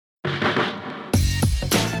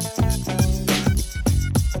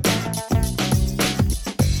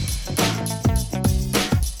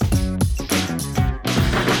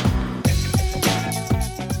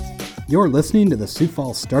You're listening to the Sioux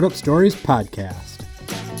Falls Startup Stories podcast.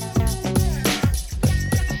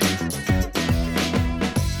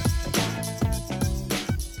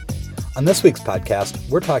 On this week's podcast,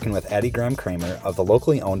 we're talking with Addie Graham Kramer of the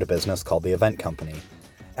locally owned business called The Event Company.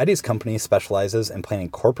 Addie's company specializes in planning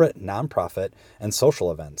corporate, nonprofit, and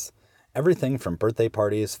social events. Everything from birthday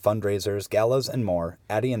parties, fundraisers, galas, and more,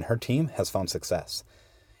 Addie and her team has found success.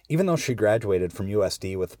 Even though she graduated from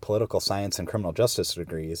USD with political science and criminal justice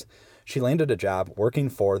degrees, she landed a job working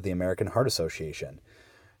for the American Heart Association.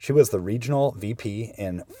 She was the regional VP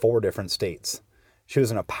in 4 different states. She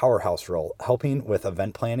was in a powerhouse role, helping with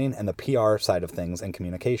event planning and the PR side of things and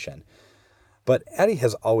communication. But Addie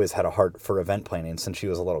has always had a heart for event planning since she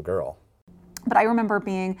was a little girl. But I remember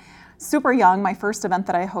being super young. My first event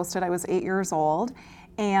that I hosted, I was 8 years old,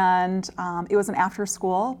 and it was an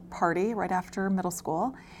after-school party right after middle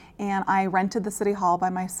school. And I rented the city hall by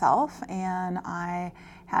myself, and I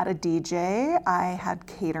had a DJ, I had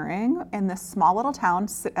catering in this small little town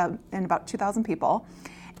in about 2,000 people.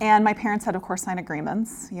 And my parents had, of course, signed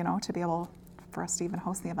agreements, to be able for us to even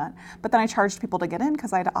host the event. But then I charged people to get in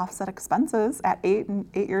because I had to offset expenses at 8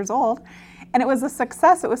 years old. And it was a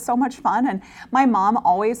success. It was so much fun. And my mom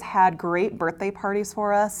always had great birthday parties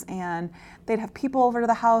for us, and they'd have people over to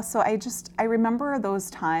the house. So I remember those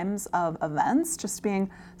times of events just being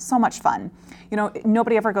so much fun.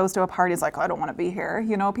 Nobody ever goes to a party and is like, oh, I don't want to be here.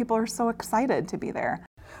 People are so excited to be there.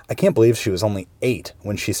 I can't believe she was only 8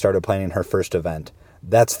 when she started planning her first event.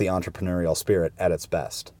 That's the entrepreneurial spirit at its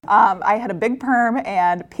best. I had a big perm,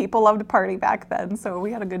 and people loved to party back then, so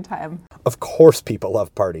we had a good time. Of course people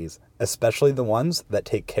love parties, especially the ones that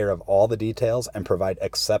take care of all the details and provide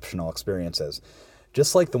exceptional experiences,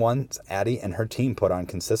 just like the ones Addie and her team put on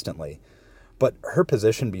consistently. But her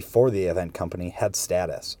position before the event company had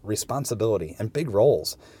status, responsibility, and big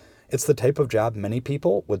roles. It's the type of job many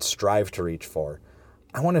people would strive to reach for.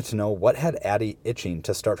 I wanted to know what had Addie itching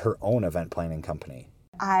to start her own event planning company.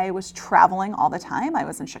 I was traveling all the time. I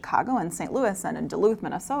was in Chicago and St. Louis and in Duluth,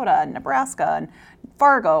 Minnesota, and Nebraska and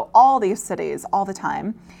Fargo, all these cities all the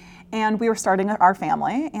time. And we were starting our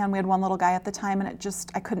family, and we had one little guy at the time, and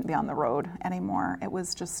I couldn't be on the road anymore. It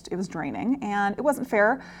was draining, and it wasn't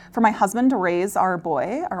fair for my husband to raise our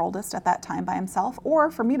boy, our oldest at that time, by himself,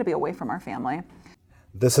 or for me to be away from our family.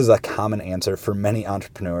 This is a common answer for many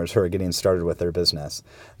entrepreneurs who are getting started with their business.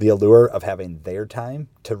 The allure of having their time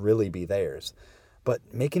to really be theirs. But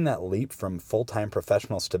making that leap from full-time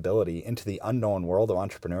professional stability into the unknown world of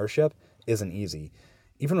entrepreneurship isn't easy.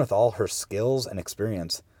 Even with all her skills and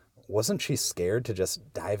experience, wasn't she scared to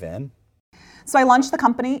just dive in? So I launched the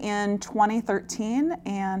company in 2013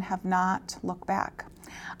 and have not looked back.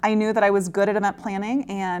 I knew that I was good at event planning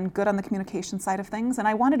and good on the communication side of things, and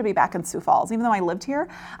I wanted to be back in Sioux Falls. Even though I lived here,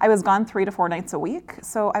 I was gone 3 to 4 nights a week,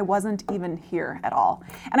 so I wasn't even here at all.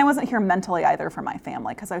 And I wasn't here mentally either for my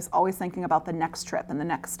family, because I was always thinking about the next trip and the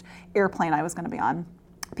next airplane I was going to be on.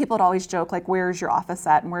 People would always joke, like, where's your office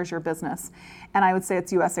at and where's your business? And I would say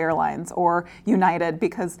it's US Airlines or United,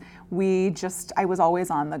 because I was always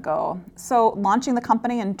on the go. So launching the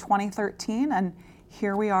company in 2013, and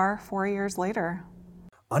here we are 4 years later.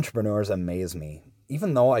 Entrepreneurs amaze me.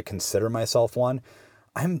 Even though I consider myself one,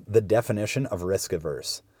 I'm the definition of risk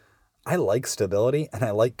averse. I like stability and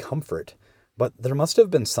I like comfort, but there must have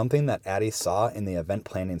been something that Addie saw in the event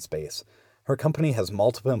planning space. Her company has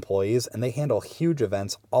multiple employees and they handle huge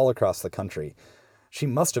events all across the country. She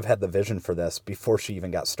must have had the vision for this before she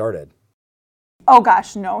even got started. Oh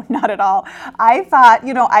gosh, no, not at all. I thought,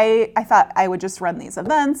 I thought I would just run these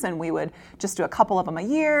events and we would just do a couple of them a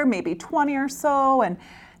year, maybe 20 or so, and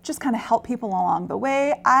just kind of help people along the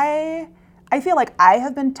way. I feel like I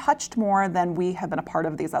have been touched more than we have been a part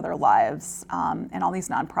of these other lives and all these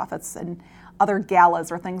nonprofits and other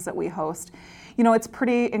galas or things that we host. It's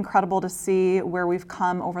pretty incredible to see where we've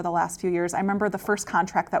come over the last few years. I remember the first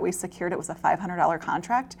contract that we secured, it was a $500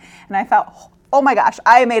 contract, and I thought, oh my gosh,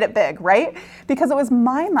 I made it big, right? Because it was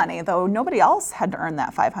my money, though nobody else had to earn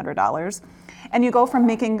that $500. And you go from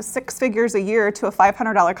making 6 figures a year to a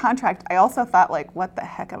 $500 contract. I also thought, like, what the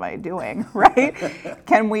heck am I doing, right?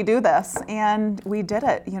 Can we do this? And we did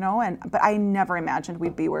it, but I never imagined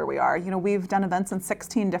we'd be where we are. We've done events in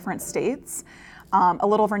 16 different states. A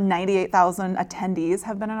little over 98,000 attendees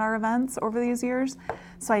have been at our events over these years.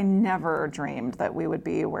 So I never dreamed that we would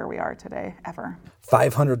be where we are today, ever.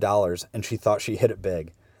 $500, and she thought she hit it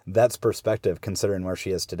big. That's perspective considering where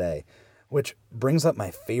she is today. Which brings up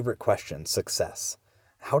my favorite question, success.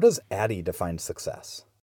 How does Addie define success?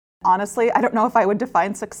 Honestly, I don't know if I would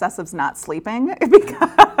define success as not sleeping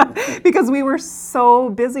because we were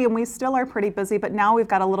so busy, and we still are pretty busy, but now we've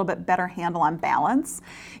got a little bit better handle on balance.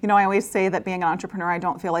 I always say that being an entrepreneur, I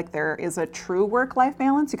don't feel like there is a true work-life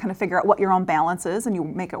balance. You kind of figure out what your own balance is and you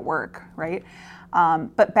make it work, right?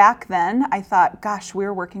 But back then I thought, gosh,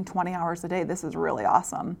 we're working 20 hours a day. This is really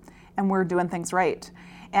awesome. And we're doing things right.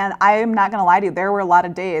 And I'm not going to lie to you, there were a lot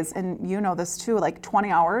of days, and you know this too, like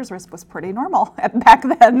 20 hours was pretty normal back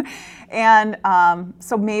then. And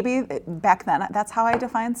so maybe back then, that's how I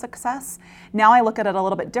define success. Now I look at it a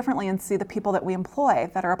little bit differently and see the people that we employ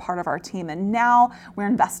that are a part of our team. And now we're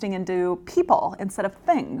investing into people instead of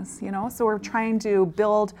things, so we're trying to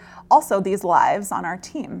build also these lives on our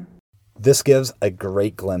team. This gives a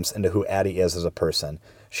great glimpse into who Addie is as a person.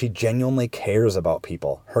 She genuinely cares about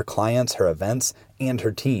people, her clients, her events, and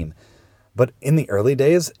her team. But in the early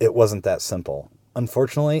days, it wasn't that simple.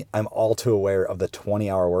 Unfortunately, I'm all too aware of the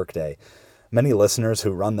 20-hour workday. Many listeners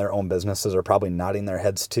who run their own businesses are probably nodding their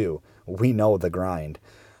heads too. We know the grind.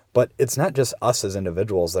 But it's not just us as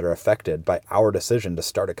individuals that are affected by our decision to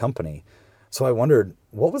start a company. So I wondered,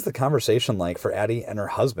 what was the conversation like for Addie and her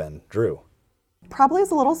husband, Drew? Probably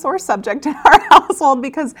is a little sore subject in our household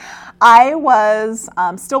because I was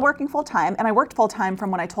still working full time, and I worked full time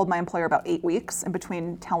from when I told my employer about 8 weeks in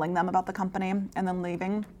between telling them about the company and then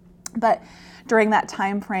leaving. But during that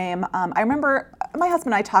time frame, I remember my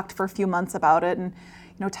husband and I talked for a few months about it and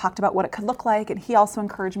talked about what it could look like, and he also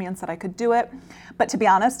encouraged me and said I could do it. But to be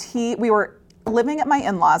honest, we were living at my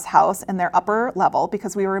in-laws' house in their upper level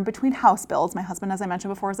because we were in between house builds. My husband, as I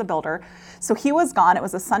mentioned before, is a builder. So he was gone. It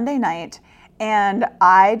was a Sunday night. And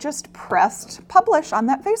I just pressed publish on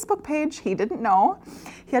that Facebook page. He didn't know.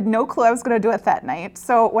 He had no clue I was going to do it that night.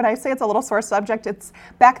 So when I say it's a little sore subject, it's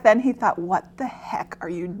back then he thought, what the heck are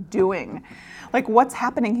you doing? Like, what's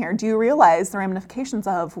happening here? Do you realize the ramifications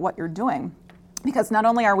of what you're doing? Because not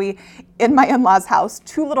only are we in my in-laws' house,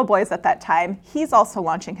 2 little boys at that time, he's also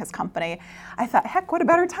launching his company. I thought, heck, what a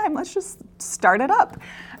better time. Let's just start it up.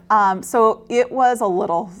 So it was a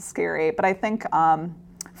little scary, but I think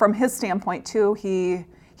from his standpoint too,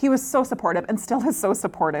 he was so supportive and still is so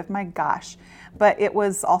supportive, my gosh. But it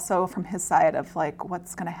was also from his side of like,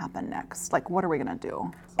 what's gonna happen next? Like, what are we gonna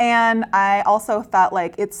do? And I also thought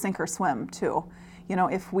like, it's sink or swim too.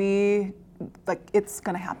 If we, it's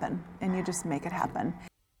gonna happen and you just make it happen.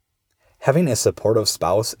 Having a supportive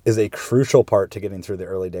spouse is a crucial part to getting through the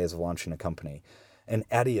early days of launching a company. And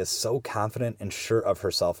Addie is so confident and sure of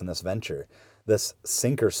herself in this venture. This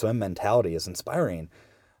sink or swim mentality is inspiring.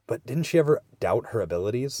 But didn't she ever doubt her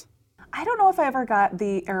abilities? I don't know if I ever got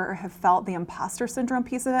or have felt the imposter syndrome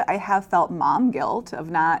piece of it. I have felt mom guilt of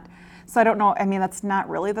not, so I don't know, that's not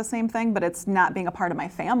really the same thing, but it's not being a part of my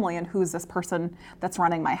family and who's this person that's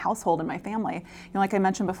running my household and my family. Like I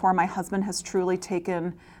mentioned before, my husband has truly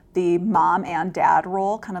taken the mom and dad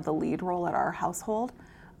role, kind of the lead role at our household.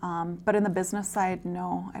 But in the business side,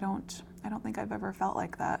 no, I don't think I've ever felt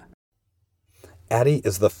like that. Addie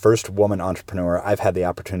is the first woman entrepreneur I've had the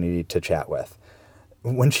opportunity to chat with.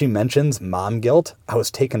 When she mentions mom guilt, I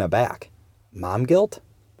was taken aback. Mom guilt?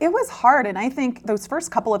 It was hard, and I think those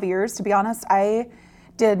first couple of years, to be honest, I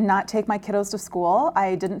did not take my kiddos to school.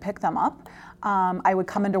 I didn't pick them up. I would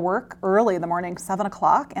come into work early in the morning, 7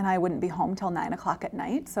 o'clock, and I wouldn't be home till 9 o'clock at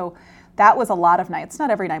night. So that was a lot of nights,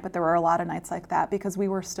 not every night, but there were a lot of nights like that because we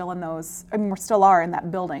were still in those, we still are in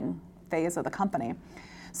that building phase of the company.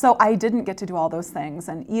 So I didn't get to do all those things,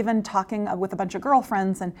 and even talking with a bunch of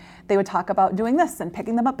girlfriends, and they would talk about doing this and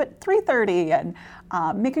picking them up at 3:30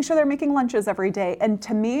 and making sure they're making lunches every day. And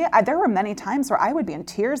to me, there were many times where I would be in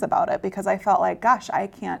tears about it because I felt like, gosh, I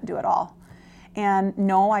can't do it all. And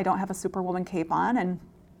no, I don't have a superwoman cape on, and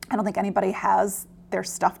I don't think anybody has their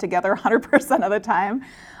stuff together 100% of the time.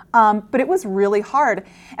 But it was really hard.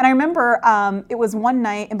 And I remember it was one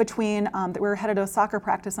night in between that we were headed to a soccer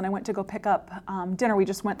practice and I went to go pick up dinner. We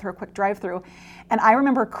just went through a quick drive-through. And I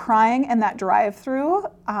remember crying in that drive-through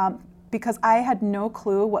because I had no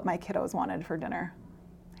clue what my kiddos wanted for dinner.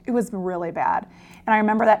 It was really bad. And I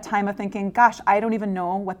remember that time of thinking, gosh, I don't even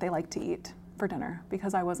know what they like to eat for dinner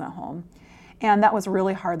because I wasn't home. And that was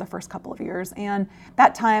really hard the first couple of years. And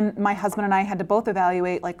that time, my husband and I had to both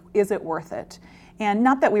evaluate, like, is it worth it? And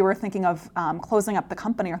not that we were thinking of closing up the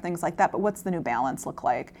company or things like that, but what's the new balance look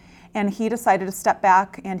like? And he decided to step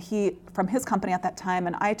back, and he, from his company at that time,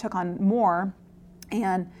 and I took on more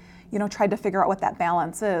and tried to figure out what that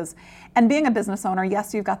balance is. And being a business owner,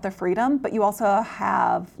 yes, you've got the freedom, but you also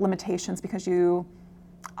have limitations because you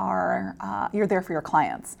you're there for your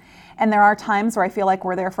clients. And there are times where I feel like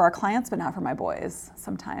we're there for our clients, but not for my boys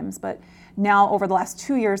sometimes. But now over the last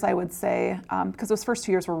 2 years, I would say, because those first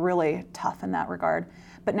 2 years were really tough in that regard.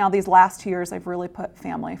 But now these last 2 years, I've really put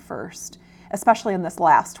family first, especially in this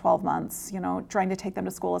last 12 months, trying to take them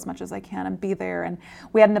to school as much as I can and be there. And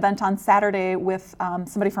we had an event on Saturday with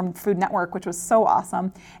somebody from Food Network, which was so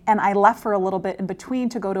awesome. And I left for a little bit in between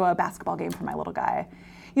to go to a basketball game for my little guy.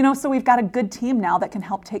 So we've got a good team now that can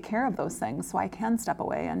help take care of those things, so I can step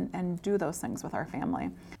away and do those things with our family.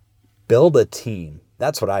 Build a team.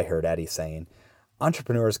 That's what I heard Addie saying.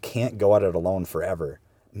 Entrepreneurs can't go at it alone forever.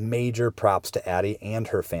 Major props to Addie and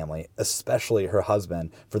her family, especially her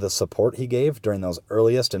husband, for the support he gave during those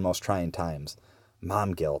earliest and most trying times.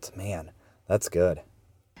 Mom guilt, man, that's good.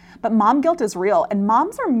 But mom guilt is real, and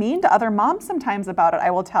moms are mean to other moms sometimes about it, I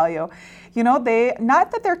will tell you. They,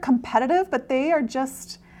 not that they're competitive, but they are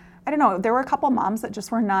just, I don't know, there were a couple moms that just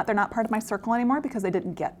they're not part of my circle anymore because they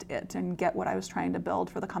didn't get it and get what I was trying to build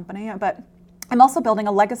for the company. But I'm also building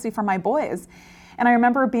a legacy for my boys. And I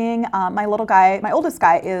remember being my oldest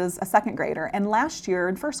guy is a second grader. And last year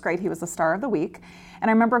in first grade, he was the star of the week.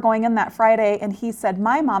 And I remember going in that Friday and he said,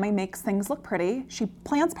 my mommy makes things look pretty. She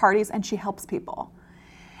plans parties and she helps people.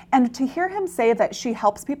 And to hear him say that she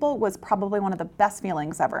helps people was probably one of the best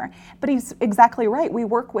feelings ever. But he's exactly right. We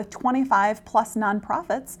work with 25 plus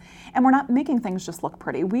nonprofits, and we're not making things just look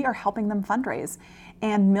pretty. We are helping them fundraise,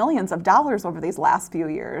 and millions of dollars over these last few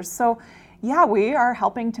years. So yeah, we are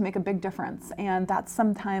helping to make a big difference, and that's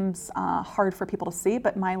sometimes hard for people to see,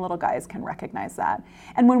 but my little guys can recognize that.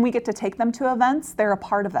 And when we get to take them to events, they're a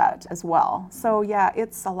part of that as well. So yeah,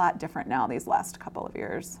 it's a lot different now these last couple of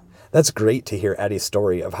years. That's great to hear Addie's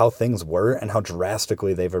story of how things were and how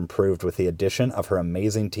drastically they've improved with the addition of her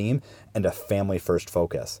amazing team and a family-first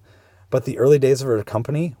focus. But the early days of her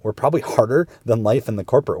company were probably harder than life in the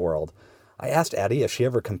corporate world. I asked Addie if she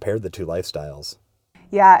ever compared the two lifestyles.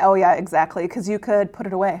 Yeah, oh yeah, exactly, because you could put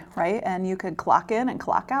it away, right? And you could clock in and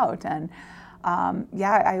clock out. And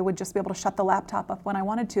I would just be able to shut the laptop up when I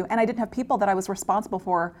wanted to. And I didn't have people that I was responsible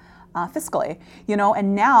for fiscally,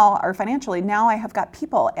 and now, or financially, now I have got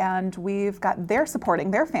people and they're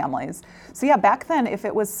supporting their families. So yeah, back then, if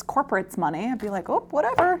it was corporate's money, I'd be like, oh,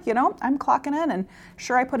 whatever, I'm clocking in. And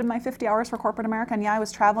sure, I put in my 50 hours for corporate America, and yeah, I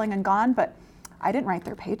was traveling and gone, but I didn't write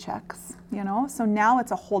their paychecks, So now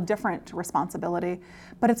it's a whole different responsibility,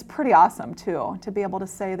 but it's pretty awesome too, to be able to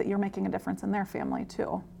say that you're making a difference in their family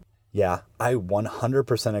too. Yeah, I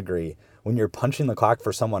 100% agree. When you're punching the clock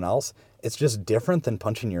for someone else, it's just different than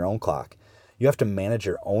punching your own clock. You have to manage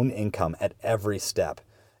your own income at every step.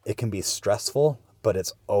 It can be stressful, but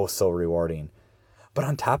it's oh so rewarding. But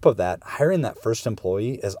on top of that, hiring that first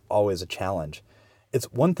employee is always a challenge.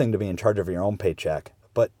 It's one thing to be in charge of your own paycheck,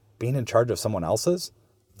 but being in charge of someone else's,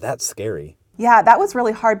 that's scary. Yeah, that was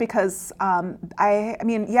really hard because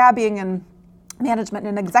being in management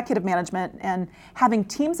and executive management and having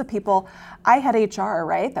teams of people, I had HR,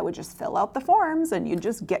 right, that would just fill out the forms and you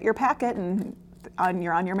just get your packet and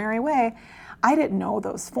you're on your merry way. I didn't know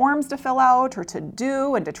those forms to fill out or to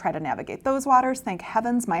do and to try to navigate those waters. Thank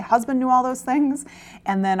heavens my husband knew all those things.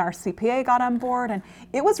 And then our CPA got on board, and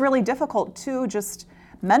it was really difficult too, just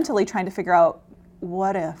mentally trying to figure out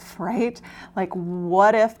what if, right? Like,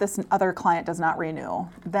 what if this other client does not renew?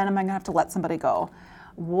 Then am I gonna have to let somebody go?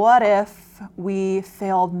 What if we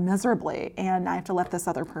failed miserably and I have to let this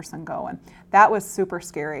other person go? And that was super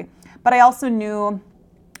scary. But I also knew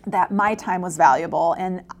that my time was valuable,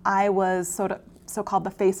 and I was so-called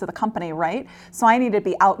the face of the company, right? So I needed to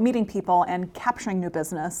be out meeting people and capturing new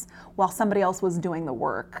business while somebody else was doing the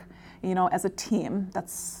work, as a team.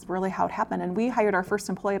 That's really how it happened. And we hired our first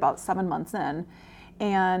employee about 7 months in.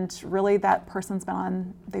 And really that person's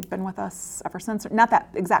they've been with us ever since. Not that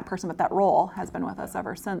exact person, but that role has been with us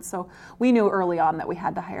ever since. So we knew early on that we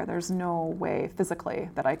had to hire. There's no way physically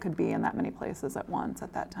that I could be in that many places at once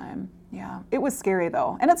at that time. Yeah, it was scary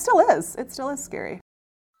though. And it still is. It still is scary.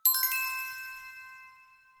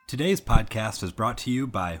 Today's podcast is brought to you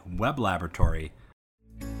by Web Laboratory.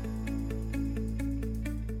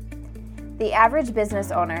 The average business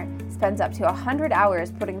owner spends up to 100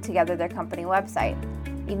 hours putting together their company website.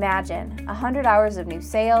 Imagine 100 hours of new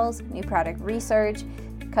sales, new product research,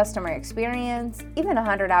 customer experience, even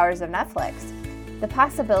 100 hours of Netflix. The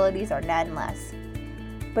possibilities are endless.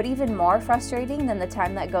 But even more frustrating than the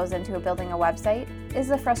time that goes into building a website is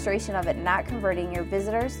the frustration of it not converting your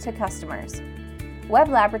visitors to customers. Web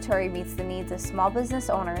Laboratory meets the needs of small business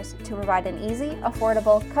owners to provide an easy,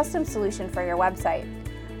 affordable, custom solution for your website.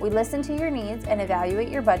 We listen to your needs and evaluate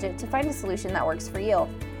your budget to find a solution that works for you.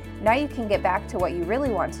 Now you can get back to what you really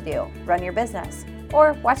want to do, run your business.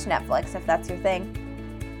 or watch Netflix if that's your thing.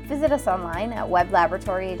 Visit us online at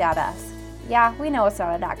weblaboratory.us. Yeah, we know it's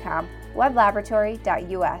not a .com,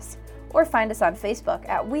 weblaboratory.us, or find us on Facebook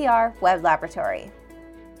at We Are Web Laboratory.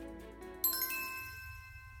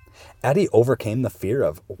 Addie overcame the fear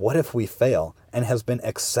of what if we fail and has been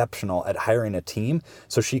exceptional at hiring a team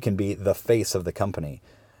so she can be the face of the company.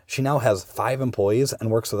 She now has 5 employees and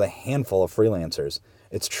works with a handful of freelancers.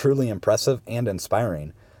 It's truly impressive and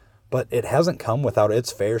inspiring. But it hasn't come without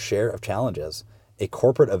its fair share of challenges. A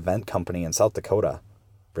corporate event company in South Dakota.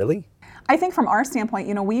 Really? I think from our standpoint,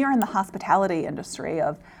 we are in the hospitality industry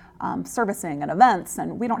of servicing and events,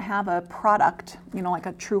 and we don't have a product, like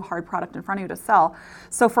a true hard product in front of you to sell.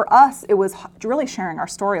 So for us, it was really sharing our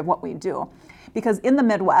story of what we do. Because in the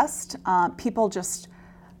Midwest, people just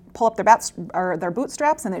pull up their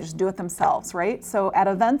bootstraps and they just do it themselves, right? So at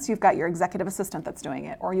events, you've got your executive assistant that's doing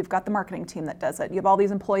it, or you've got the marketing team that does it. You have all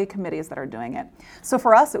these employee committees that are doing it. So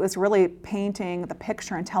for us, it was really painting the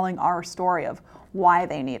picture and telling our story of why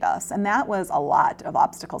they need us. And that was a lot of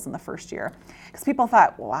obstacles in the first year. Because people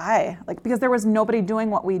thought, why? Because there was nobody doing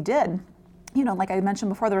what we did. Like I mentioned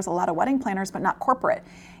before, there was a lot of wedding planners, but not corporate.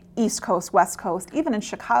 East Coast, West Coast, even in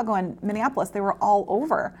Chicago and Minneapolis, they were all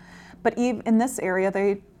over. But even in this area,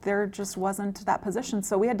 there just wasn't that position.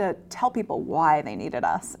 So we had to tell people why they needed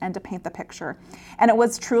us and to paint the picture. And it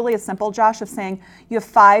was truly as simple, Josh, of saying, you have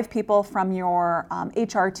 5 people from your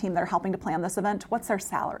HR team that are helping to plan this event. What's their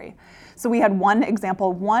salary? So we had one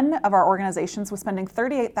example. One of our organizations was spending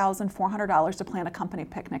 $38,400 to plan a company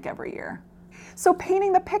picnic every year. So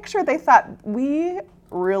painting the picture, they thought, we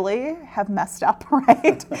really have messed up,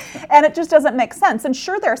 right? And it just doesn't make sense. And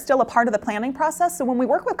sure, they're still a part of the planning process. So when we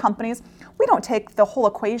work with companies, we don't take the whole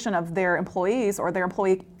equation of their employees or their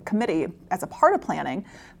employee committee as a part of planning.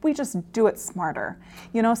 We just do it smarter.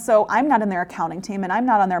 So I'm not in their accounting team and I'm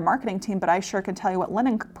not on their marketing team, but I sure can tell you what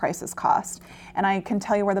linen prices cost. And I can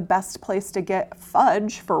tell you where the best place to get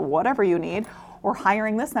fudge for whatever you need, or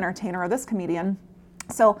hiring this entertainer or this comedian.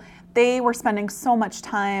 So they were spending so much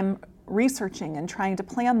time researching and trying to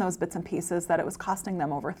plan those bits and pieces that it was costing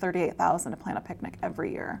them over $38,000 to plan a picnic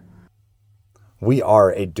every year. We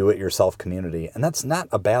are a do-it-yourself community, and that's not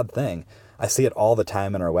a bad thing. I see it all the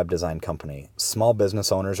time in our web design company. Small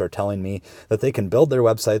business owners are telling me that they can build their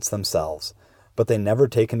websites themselves, but they never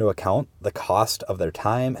take into account the cost of their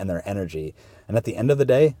time and their energy. And at the end of the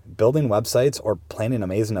day, building websites or planning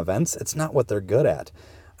amazing events, it's not what they're good at.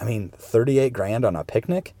 $38,000 on a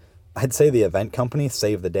picnic? I'd say the event company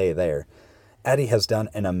saved the day there. Addie has done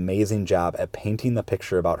an amazing job at painting the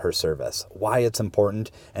picture about her service, why it's important,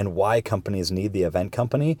 and why companies need the event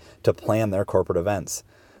company to plan their corporate events.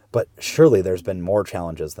 But surely there's been more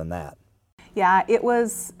challenges than that. Yeah,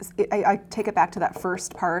 I take it back to that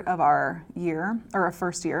first part of our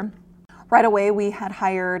first year. Right away, we had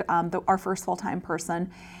hired our first full-time person,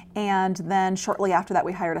 and then shortly after that,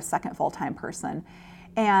 we hired a second full-time person.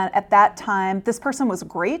 And at that time, this person was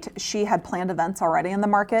great. She had planned events already in the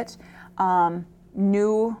market,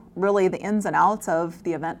 knew really the ins and outs of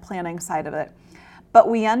the event planning side of it. But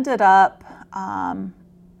we ended up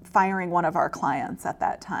firing one of our clients at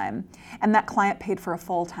that time. And that client paid for a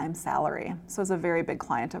full-time salary. So it was a very big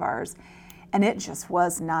client of ours. And it just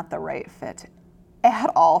was not the right fit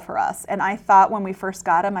at all for us. And I thought when we first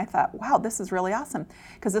got him, I thought, wow, this is really awesome,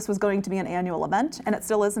 because this was going to be an annual event, and it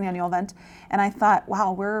still is an annual event. And I thought,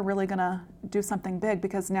 wow, we're really going to do something big,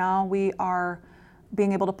 because now we are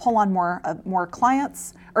being able to pull on more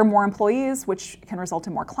clients or more employees, which can result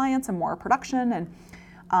in more clients and more production.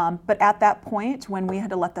 And but at that point, when we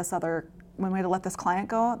had to let this client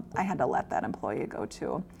go, I had to let that employee go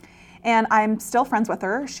too. And I'm still friends with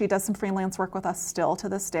her. She does some freelance work with us still to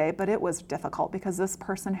this day, but it was difficult because this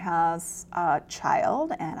person has a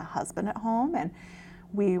child and a husband at home, and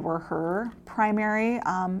we were her primary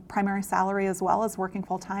salary as well as working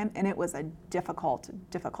full time, and it was a difficult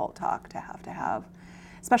talk to have,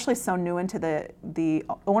 especially so new into the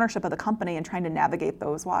ownership of the company and trying to navigate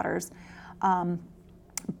those waters.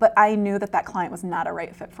 But I knew that client was not a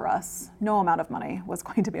right fit for us. No amount of money was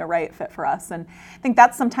going to be a right fit for us. And I think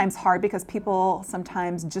that's sometimes hard because people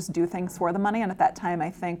sometimes just do things for the money. And at that time,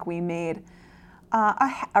 I think we made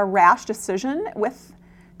a rash decision with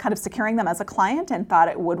kind of securing them as a client and thought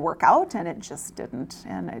it would work out, and it just didn't.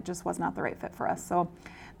 And it just was not the right fit for us. So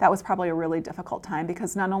that was probably a really difficult time,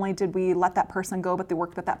 because not only did we let that person go, but the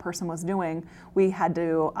work that person was doing, we had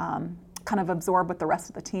to kind of absorb with the rest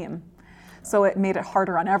of the team. So it made it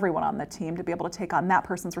harder on everyone on the team to be able to take on that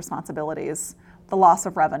person's responsibilities, the loss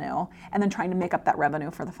of revenue, and then trying to make up that revenue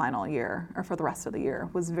for the final year or for the rest of the year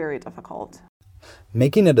was very difficult.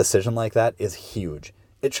 Making a decision like that is huge.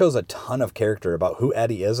 It shows a ton of character about who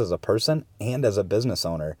Addie is as a person and as a business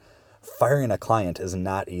owner. Firing a client is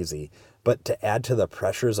not easy, but to add to the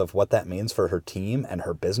pressures of what that means for her team and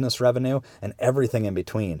her business revenue and everything in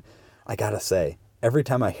between, I gotta say, every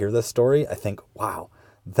time I hear this story, I think, wow,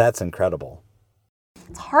 that's incredible.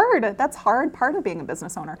 It's hard. That's hard part of being a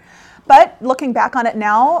business owner. But looking back on it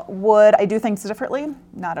now, would I do things differently?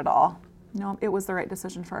 Not at all. No, it was the right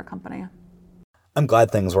decision for our company. I'm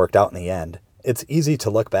glad things worked out in the end. It's easy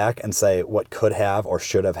to look back and say what could have or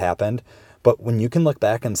should have happened, but when you can look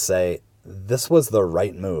back and say, this was the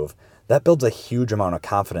right move, that builds a huge amount of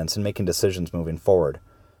confidence in making decisions moving forward.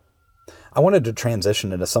 I wanted to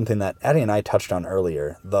transition into something that Addie and I touched on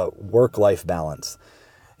earlier, the work-life balance.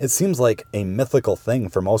 It seems like a mythical thing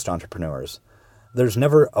for most entrepreneurs. There's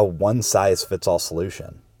never a one-size-fits-all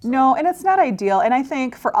solution. No, and it's not ideal. And I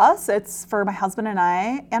think for us, it's for my husband and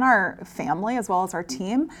I and our family as well as our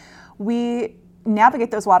team, we navigate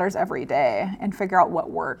those waters every day and figure out what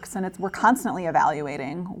works. And we're constantly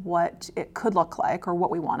evaluating what it could look like or what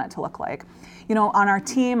we want it to look like. You know, on our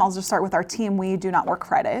team, I'll just start with our team, we do not work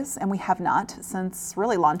Fridays, and we have not since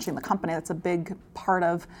really launching the company. That's a big part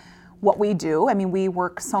of what we do. I mean, we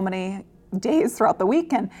work so many days throughout the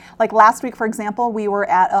week. And like last week, for example, we were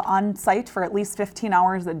on site for at least 15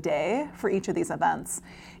 hours a day for each of these events.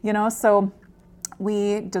 You know, so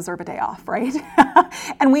we deserve a day off, right?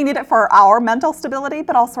 And we need it for our mental stability,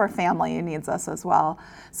 but also our family needs us as well.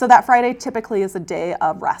 So that Friday typically is a day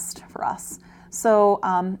of rest for us. So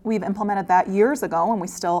we've implemented that years ago, and we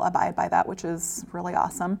still abide by that, which is really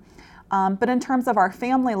awesome. But in terms of our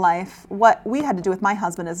family life, what we had to do with my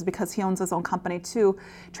husband is, because he owns his own company too,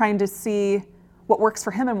 trying to see what works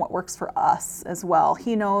for him and what works for us as well.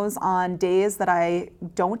 He knows on days that I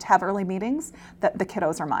don't have early meetings that the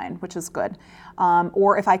kiddos are mine, which is good.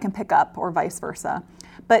 Or if I can pick up, or vice versa.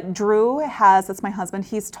 But Drew that's my husband,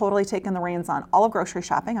 he's totally taken the reins on all of grocery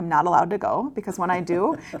shopping. I'm not allowed to go, because when I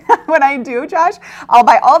do, Josh, I'll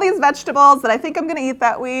buy all these vegetables that I think I'm gonna eat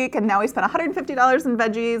that week, and now we spent $150 in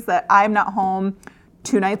veggies that I'm not home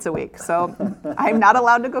 2 nights a week. So I'm not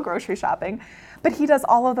allowed to go grocery shopping. But he does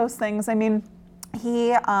all of those things. I mean,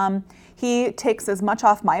 he takes as much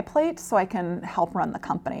off my plate so I can help run the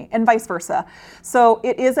company, and vice versa. So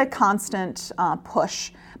it is a constant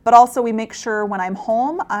push, but also we make sure when I'm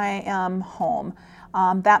home, I am home.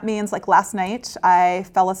 That means, like last night, I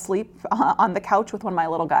fell asleep on the couch with one of my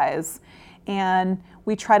little guys, and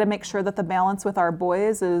we try to make sure that the balance with our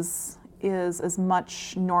boys is as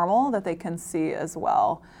much normal that they can see as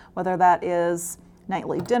well, whether that is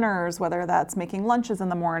nightly dinners, whether that's making lunches in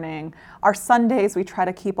the morning. Our Sundays we try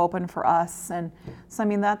to keep open for us. And so, I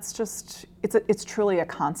mean, that's just, it's truly a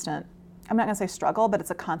constant, I'm not gonna say struggle, but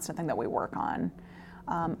it's a constant thing that we work on.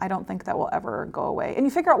 I don't think that will ever go away. And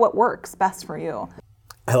you figure out what works best for you.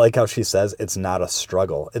 I like how she says it's not a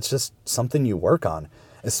struggle. It's just something you work on.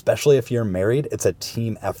 Especially if you're married, it's a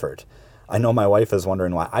team effort. I know my wife is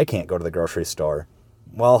wondering why I can't go to the grocery store.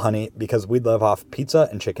 Well, honey, because we live off pizza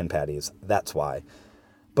and chicken patties. That's why.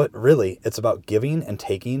 But really, it's about giving and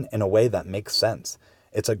taking in a way that makes sense.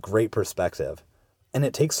 It's a great perspective. And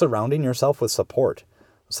it takes surrounding yourself with support,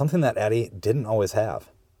 something that Addie didn't always have.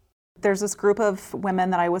 There's this group of women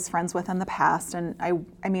that I was friends with in the past, and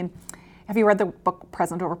I mean, have you read the book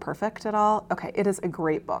Present Over Perfect at all? Okay, it is a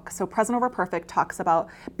great book. So Present Over Perfect talks about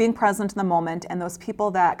being present in the moment and those people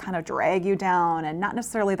that kind of drag you down, and not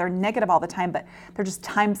necessarily they're negative all the time, but they're just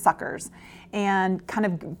time suckers, and kind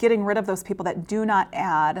of getting rid of those people that do not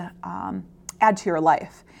add to your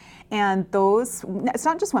life. And those, it's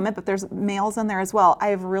not just women, but there's males in there as well.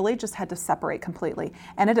 I've really just had to separate completely.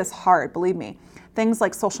 And it is hard, believe me. Things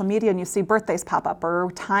like social media, and you see birthdays pop up, or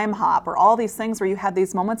time hop, or all these things where you had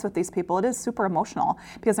these moments with these people, it is super emotional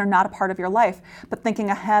because they're not a part of your life. But thinking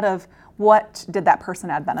ahead of, what did that person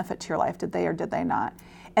add benefit to your life? Did they or did they not?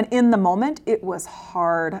 And in the moment, it was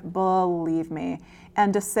hard, believe me.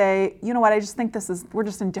 And to say, you know what, I just think we're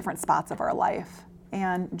just in different spots of our life,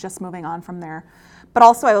 and just moving on from there. But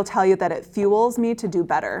also I will tell you that it fuels me to do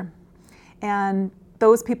better. And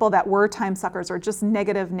those people that were time suckers, or just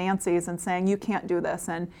negative Nancy's and saying, you can't do this,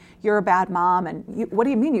 and you're a bad mom, and what do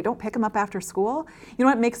you mean you don't pick them up after school? You know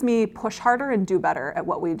what makes me push harder and do better at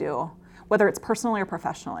what we do, whether it's personally or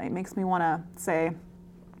professionally. It makes me want to say,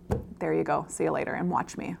 there you go, see you later, and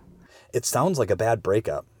watch me. It sounds like a bad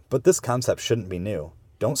breakup, but this concept shouldn't be new.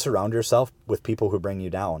 Don't surround yourself with people who bring you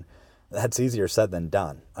down. That's easier said than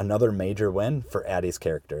done. Another major win for Addie's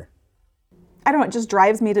character. I don't know, it just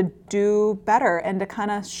drives me to do better and to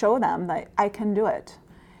kind of show them that I can do it.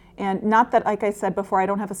 And not that, like I said before, I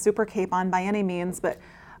don't have a super cape on by any means, but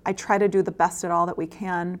I try to do the best at all that we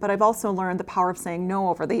can, but I've also learned the power of saying no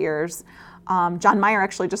over the years. John Meyer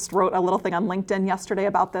actually just wrote a little thing on LinkedIn yesterday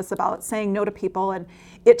about this, about saying no to people, and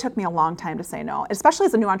it took me a long time to say no, especially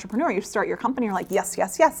as a new entrepreneur. You start your company, you're like, yes,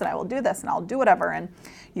 yes, yes, and I will do this, and I'll do whatever, and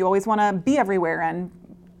you always want to be everywhere and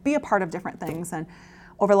be a part of different things. And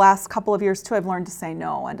over the last couple of years too, I've learned to say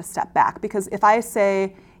no and to step back, because if I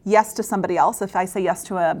say yes to somebody else, if I say yes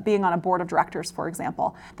to being on a board of directors, for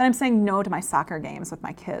example, then I'm saying no to my soccer games with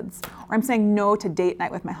my kids, or I'm saying no to date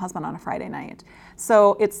night with my husband on a Friday night.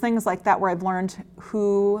 So it's things like that where I've learned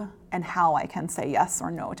who and how I can say yes or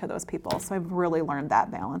no to those people. So I've really learned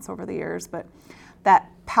that balance over the years. But that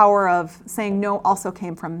power of saying no also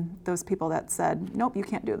came from those people that said, nope, you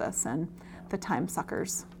can't do this, and the time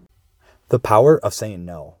suckers. The power of saying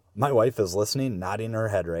no. My wife is listening, nodding her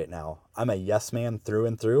head right now. I'm a yes man through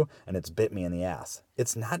and through, and it's bit me in the ass.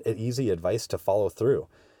 It's not an easy advice to follow through,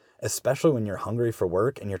 especially when you're hungry for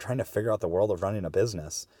work and you're trying to figure out the world of running a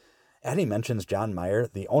business. Addie mentions John Meyer,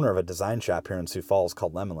 the owner of a design shop here in Sioux Falls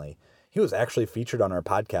called Lemley. He was actually featured on our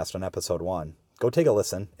podcast on episode 1. Go take a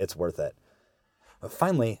listen. It's worth it. But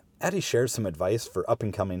finally, Addie shares some advice for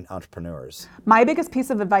up-and-coming entrepreneurs. My biggest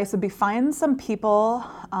piece of advice would be find some people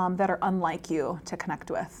that are unlike you to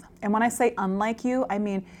connect with. And when I say unlike you, I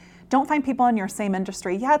mean, don't find people in your same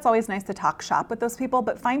industry. Yeah, it's always nice to talk shop with those people,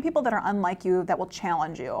 but find people that are unlike you that will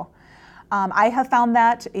challenge you. I have found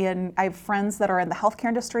that I have friends that are in the healthcare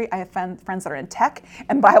industry. I have friends that are in tech,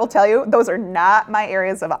 and I will tell you, those are not my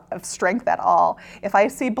areas of strength at all. If I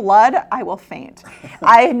see blood, I will faint.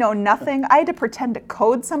 I know nothing. I had to pretend to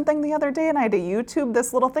code something the other day, and I had to YouTube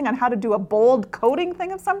this little thing on how to do a bold coding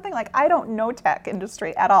thing of something. Like, I don't know tech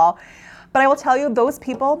industry at all. But I will tell you, those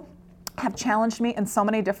people have challenged me in so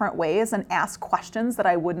many different ways and asked questions that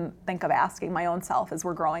I wouldn't think of asking my own self as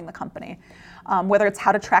we're growing the company. Whether it's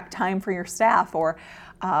how to track time for your staff, or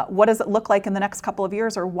what does it look like in the next couple of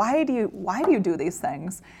years, or why do you do these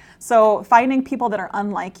things? So finding people that are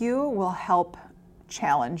unlike you will help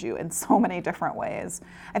challenge you in so many different ways.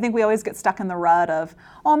 I think we always get stuck in the rut of,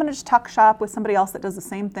 I'm going to just talk shop with somebody else that does the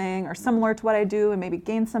same thing or similar to what I do and maybe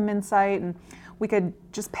gain some insight, and we could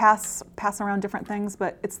just pass around different things,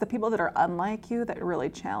 but it's the people that are unlike you that really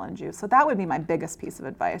challenge you. So that would be my biggest piece of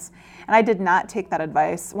advice. And I did not take that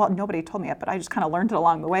advice. Well, nobody told me it, but I just kind of learned it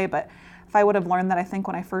along the way. But if I would have learned that, I think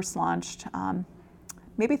when I first launched,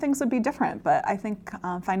 maybe things would be different. But I think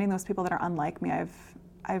finding those people that are unlike me,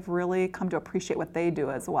 I've really come to appreciate what they do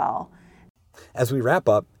as well. As we wrap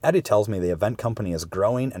up, Addie tells me the event company is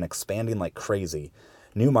growing and expanding like crazy.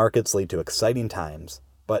 New markets lead to exciting times.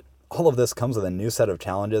 But all of this comes with a new set of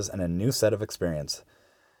challenges and a new set of experience.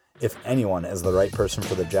 If anyone is the right person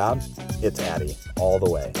for the job, it's Addie, all the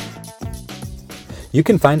way. You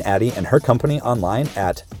can find Addie and her company online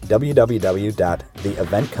at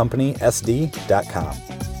www.theeventcompanysd.com.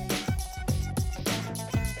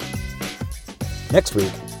 Next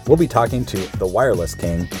week, we'll be talking to the wireless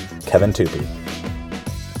king, Kevin Tupy.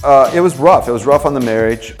 It was rough. It was rough on the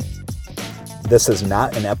marriage. This is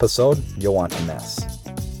not an episode you'll want to miss.